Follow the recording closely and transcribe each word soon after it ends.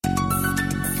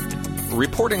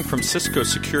Reporting from Cisco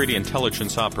Security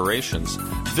Intelligence Operations,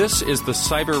 this is the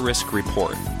Cyber Risk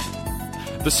Report.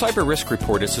 The Cyber Risk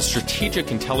Report is a strategic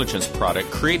intelligence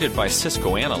product created by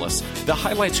Cisco analysts that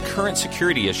highlights current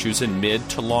security issues in mid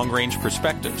to long-range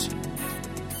perspectives.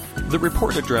 The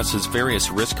report addresses various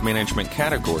risk management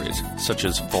categories such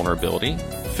as vulnerability,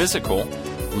 physical,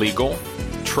 legal,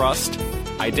 trust,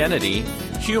 identity,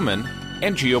 human,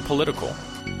 and geopolitical.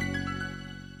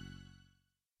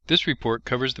 This report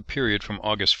covers the period from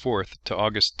August 4th to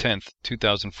August 10th,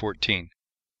 2014.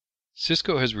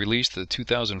 Cisco has released the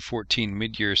 2014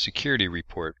 Midyear Security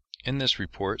Report. In this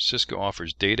report, Cisco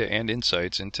offers data and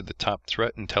insights into the top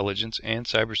threat intelligence and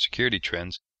cybersecurity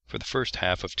trends for the first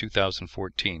half of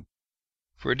 2014.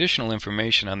 For additional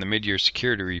information on the Midyear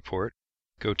Security Report,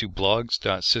 go to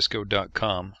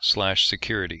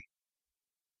blogs.cisco.com/security.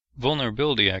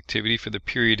 Vulnerability activity for the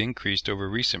period increased over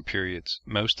recent periods.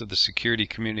 Most of the security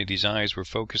community's eyes were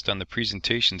focused on the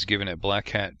presentations given at Black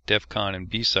Hat, DEF CON, and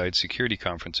B-Side security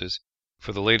conferences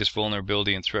for the latest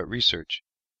vulnerability and threat research.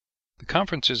 The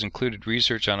conferences included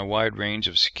research on a wide range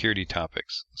of security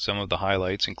topics. Some of the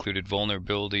highlights included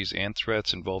vulnerabilities and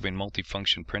threats involving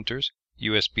multifunction printers,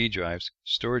 USB drives,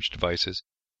 storage devices,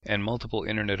 and multiple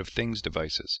Internet of Things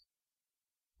devices.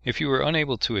 If you were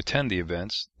unable to attend the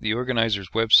events, the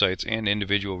organizers' websites and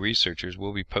individual researchers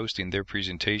will be posting their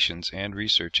presentations and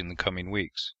research in the coming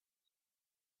weeks.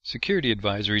 Security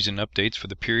advisories and updates for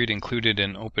the period included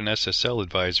an OpenSSL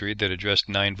advisory that addressed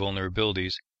 9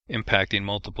 vulnerabilities impacting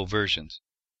multiple versions.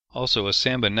 Also, a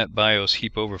Samba NetBIOS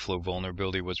heap overflow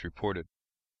vulnerability was reported.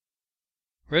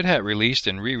 Red Hat released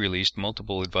and re-released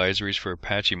multiple advisories for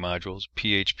Apache modules,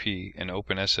 PHP, and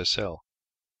OpenSSL.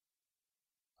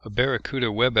 A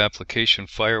Barracuda web application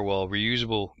firewall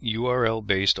reusable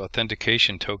URL-based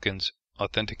authentication tokens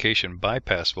authentication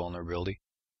bypass vulnerability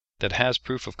that has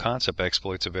proof of concept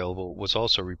exploits available was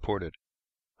also reported.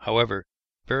 However,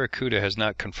 Barracuda has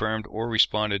not confirmed or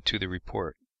responded to the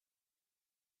report.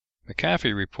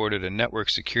 McAfee reported a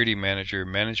Network Security Manager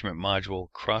management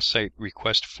module cross-site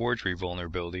request forgery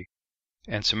vulnerability,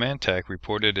 and Symantec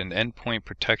reported an endpoint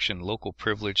protection local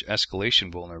privilege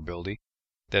escalation vulnerability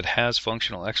that has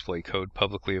functional exploit code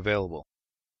publicly available.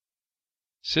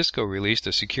 Cisco released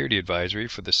a security advisory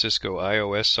for the Cisco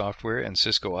iOS software and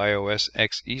Cisco iOS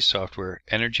XE software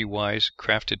EnergyWise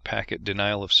crafted packet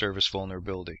denial of service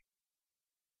vulnerability.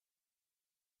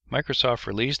 Microsoft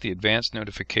released the advanced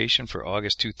notification for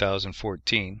August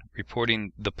 2014,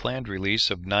 reporting the planned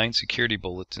release of 9 security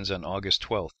bulletins on August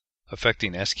 12th,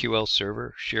 affecting SQL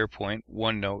Server, SharePoint,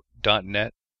 OneNote,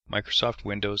 .NET, Microsoft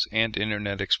Windows, and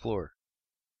Internet Explorer.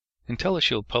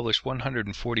 IntelliShield published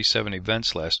 147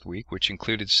 events last week, which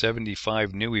included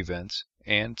 75 new events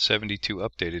and 72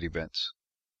 updated events.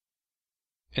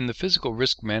 In the physical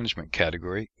risk management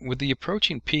category, with the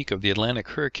approaching peak of the Atlantic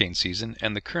hurricane season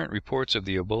and the current reports of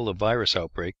the Ebola virus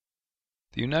outbreak,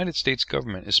 the United States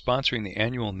government is sponsoring the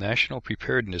annual National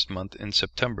Preparedness Month in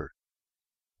September.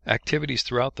 Activities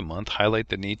throughout the month highlight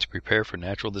the need to prepare for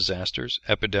natural disasters,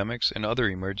 epidemics, and other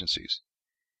emergencies.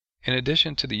 In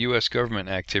addition to the U.S. government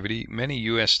activity, many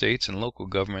U.S. states and local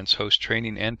governments host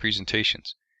training and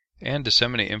presentations, and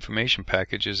disseminate information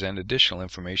packages and additional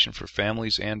information for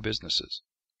families and businesses.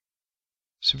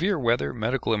 Severe weather,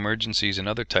 medical emergencies, and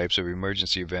other types of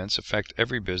emergency events affect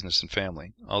every business and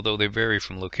family, although they vary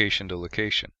from location to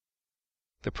location.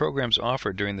 The programs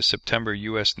offered during the September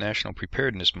U.S. National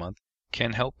Preparedness Month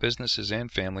can help businesses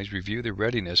and families review their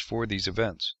readiness for these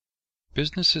events.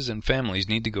 Businesses and families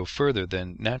need to go further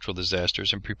than natural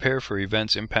disasters and prepare for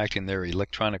events impacting their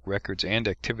electronic records and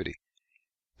activity.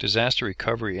 Disaster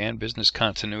recovery and business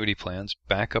continuity plans,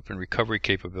 backup and recovery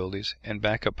capabilities, and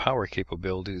backup power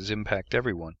capabilities impact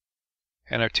everyone,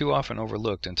 and are too often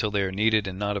overlooked until they are needed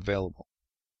and not available.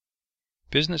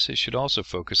 Businesses should also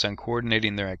focus on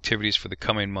coordinating their activities for the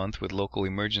coming month with local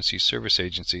emergency service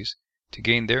agencies to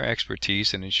gain their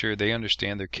expertise and ensure they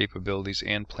understand their capabilities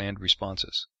and planned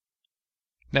responses.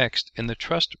 Next, in the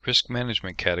trust risk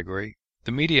management category,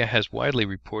 the media has widely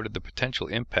reported the potential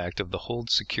impact of the hold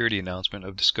security announcement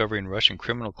of discovering Russian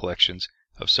criminal collections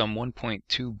of some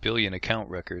 1.2 billion account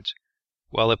records,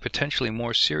 while a potentially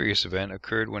more serious event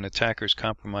occurred when attackers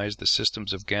compromised the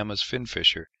systems of Gamma's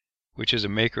Finfisher, which is a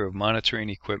maker of monitoring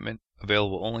equipment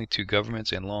available only to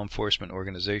governments and law enforcement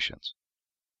organizations.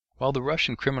 While the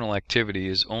Russian criminal activity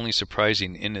is only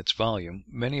surprising in its volume,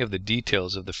 many of the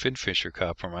details of the Finfisher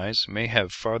compromise may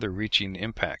have farther-reaching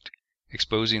impact,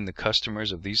 exposing the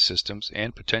customers of these systems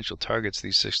and potential targets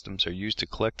these systems are used to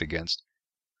collect against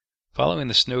Following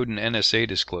the Snowden NSA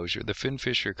disclosure, the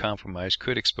Finn-Fisher compromise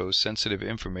could expose sensitive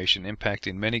information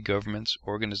impacting many governments,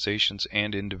 organizations,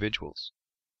 and individuals.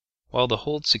 While the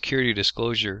Hold security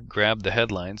disclosure grabbed the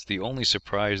headlines, the only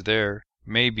surprise there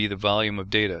may be the volume of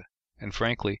data, and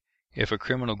frankly, if a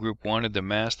criminal group wanted to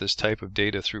mask this type of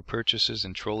data through purchases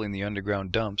and trolling the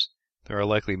underground dumps, there are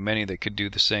likely many that could do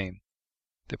the same.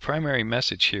 The primary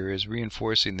message here is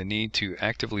reinforcing the need to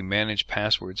actively manage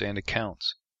passwords and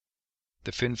accounts.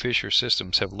 The Finn-Fisher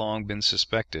systems have long been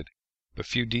suspected, but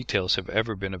few details have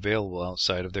ever been available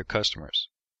outside of their customers.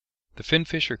 The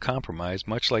Finn-Fisher compromise,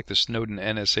 much like the Snowden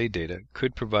NSA data,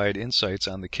 could provide insights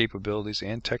on the capabilities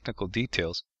and technical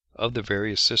details of the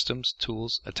various systems,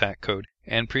 tools, attack code,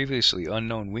 and previously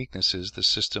unknown weaknesses the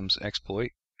systems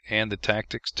exploit, and the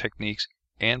tactics, techniques,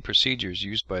 and procedures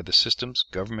used by the systems,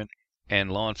 government,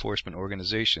 and law enforcement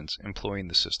organizations employing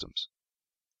the systems.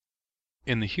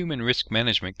 In the human risk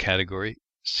management category,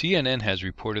 CNN has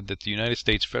reported that the United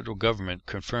States federal government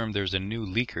confirmed there's a new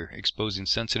leaker exposing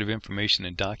sensitive information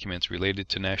and documents related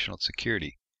to national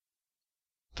security.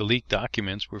 The leaked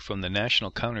documents were from the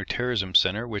National Counterterrorism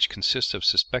Center, which consists of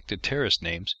suspected terrorist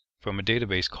names from a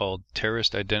database called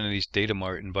Terrorist Identities Data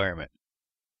Mart Environment.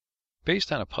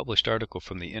 Based on a published article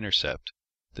from The Intercept,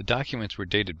 the documents were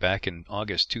dated back in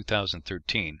August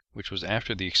 2013, which was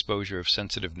after the exposure of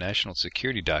sensitive national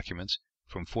security documents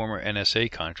from former NSA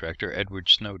contractor Edward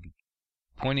Snowden,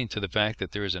 pointing to the fact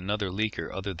that there is another leaker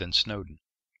other than Snowden.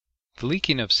 The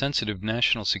leaking of sensitive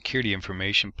national security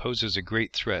information poses a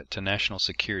great threat to national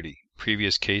security.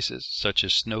 Previous cases, such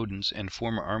as Snowden's and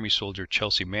former Army soldier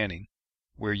Chelsea Manning,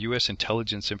 where U.S.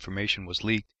 intelligence information was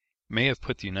leaked, may have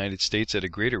put the United States at a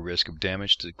greater risk of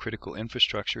damage to critical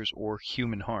infrastructures or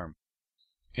human harm.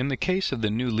 In the case of the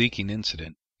new leaking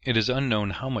incident, it is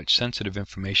unknown how much sensitive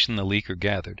information the leaker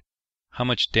gathered, how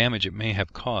much damage it may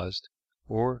have caused,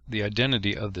 or the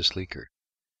identity of this leaker.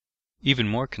 Even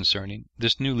more concerning,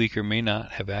 this new leaker may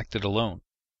not have acted alone.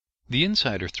 The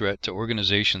insider threat to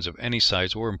organizations of any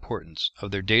size or importance of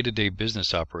their day-to-day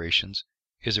business operations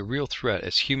is a real threat,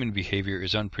 as human behavior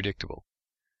is unpredictable.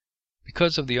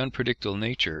 Because of the unpredictable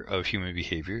nature of human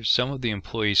behavior, some of the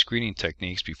employee screening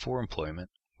techniques before employment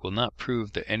will not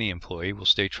prove that any employee will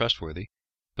stay trustworthy,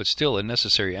 but still a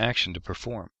necessary action to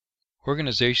perform.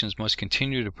 Organizations must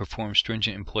continue to perform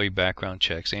stringent employee background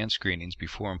checks and screenings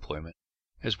before employment,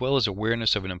 as well as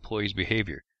awareness of an employee's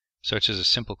behavior, such as a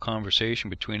simple conversation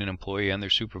between an employee and their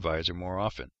supervisor more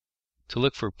often, to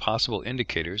look for possible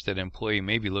indicators that an employee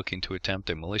may be looking to attempt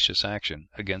a malicious action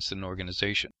against an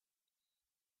organization.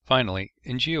 Finally,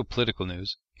 in geopolitical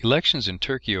news, elections in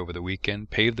Turkey over the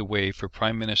weekend paved the way for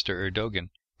Prime Minister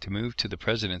Erdogan to move to the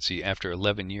presidency after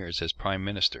 11 years as Prime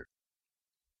Minister.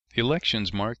 The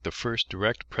elections marked the first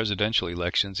direct presidential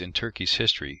elections in Turkey's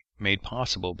history, made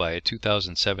possible by a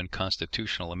 2007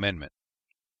 constitutional amendment.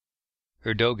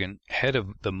 Erdogan, head of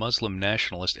the Muslim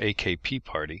nationalist AKP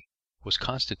party, was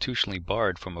constitutionally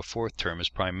barred from a fourth term as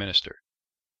Prime Minister.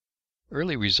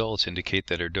 Early results indicate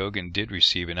that Erdogan did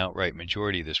receive an outright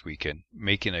majority this weekend,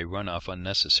 making a runoff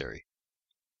unnecessary.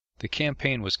 The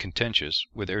campaign was contentious,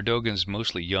 with Erdogan's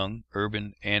mostly young,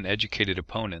 urban, and educated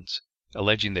opponents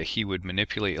alleging that he would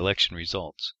manipulate election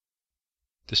results.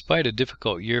 Despite a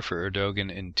difficult year for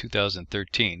Erdogan in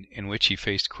 2013, in which he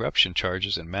faced corruption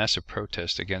charges and massive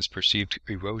protests against perceived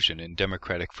erosion in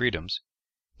democratic freedoms,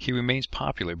 he remains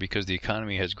popular because the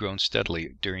economy has grown steadily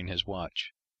during his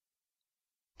watch.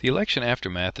 The election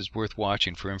aftermath is worth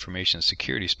watching for information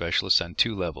security specialists on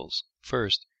two levels.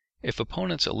 First, if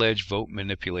opponents allege vote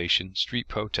manipulation, street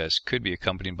protests could be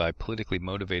accompanied by politically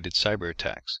motivated cyber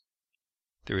attacks.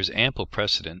 There is ample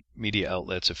precedent. Media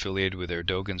outlets affiliated with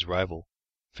Erdogan's rival,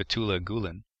 Fethullah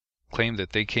Gulen, claimed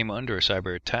that they came under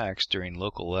cyber attacks during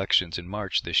local elections in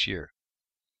March this year.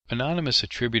 Anonymous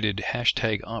attributed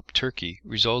 #OpTurkey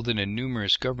resulted in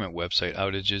numerous government website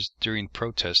outages during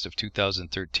protests of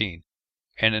 2013,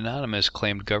 and Anonymous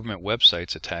claimed government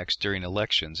websites attacks during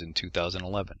elections in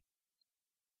 2011.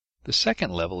 The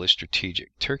second level is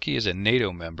strategic. Turkey is a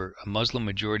NATO member, a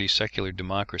Muslim-majority secular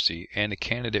democracy, and a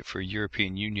candidate for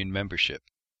European Union membership.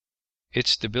 Its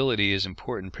stability is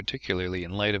important, particularly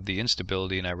in light of the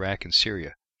instability in Iraq and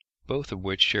Syria, both of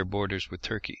which share borders with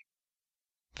Turkey.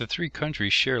 The three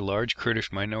countries share large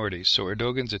Kurdish minorities, so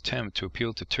Erdogan's attempt to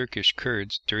appeal to Turkish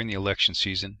Kurds during the election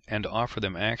season and offer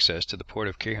them access to the port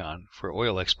of Ceyhan for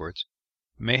oil exports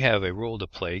may have a role to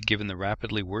play given the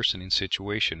rapidly worsening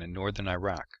situation in northern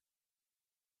Iraq.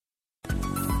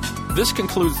 This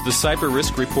concludes the Cyber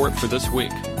Risk Report for this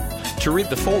week. To read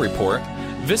the full report,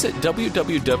 visit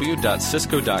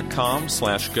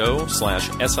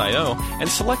www.cisco.com/go/SIO and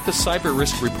select the Cyber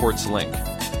Risk Reports link.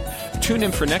 Tune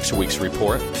in for next week's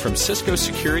report from Cisco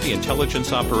Security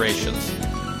Intelligence Operations.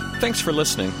 Thanks for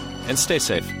listening, and stay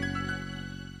safe.